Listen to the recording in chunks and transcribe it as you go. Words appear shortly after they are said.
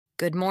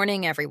Good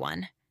morning,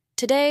 everyone.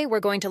 Today, we're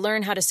going to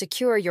learn how to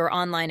secure your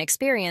online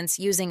experience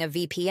using a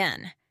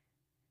VPN.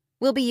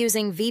 We'll be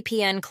using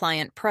VPN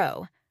Client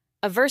Pro,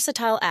 a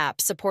versatile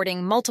app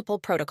supporting multiple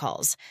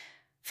protocols.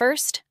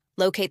 First,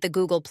 locate the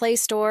Google Play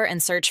Store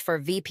and search for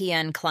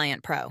VPN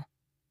Client Pro.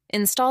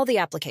 Install the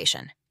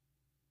application.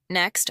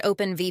 Next,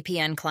 open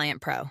VPN Client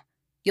Pro.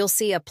 You'll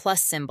see a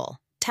plus symbol.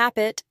 Tap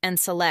it and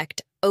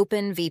select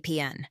Open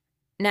VPN.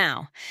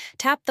 Now,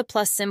 tap the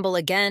plus symbol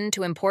again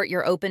to import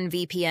your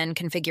OpenVPN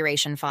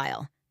configuration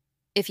file.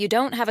 If you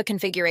don't have a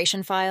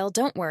configuration file,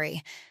 don't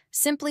worry.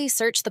 Simply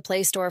search the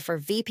Play Store for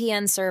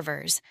VPN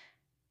servers.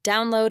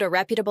 Download a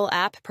reputable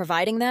app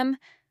providing them,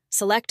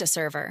 select a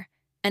server,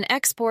 and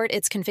export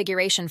its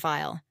configuration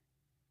file.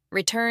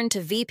 Return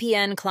to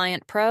VPN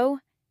Client Pro,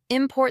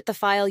 import the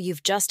file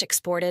you've just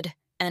exported,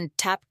 and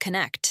tap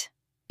Connect.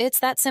 It's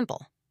that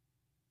simple.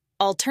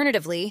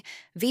 Alternatively,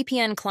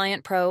 VPN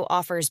Client Pro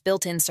offers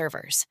built-in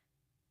servers.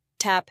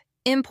 Tap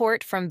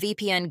Import from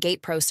VPN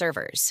Gate Pro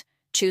servers.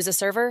 Choose a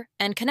server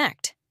and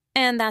connect.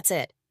 And that's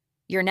it.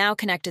 You're now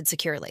connected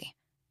securely.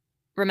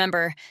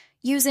 Remember,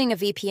 using a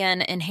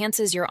VPN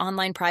enhances your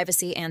online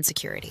privacy and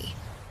security.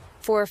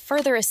 For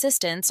further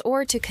assistance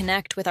or to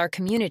connect with our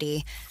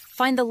community,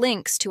 find the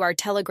links to our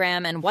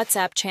Telegram and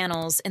WhatsApp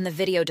channels in the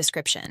video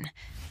description.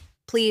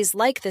 Please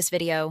like this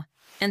video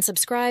and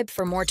subscribe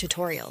for more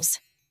tutorials.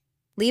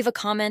 Leave a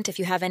comment if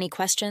you have any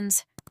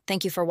questions.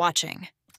 Thank you for watching.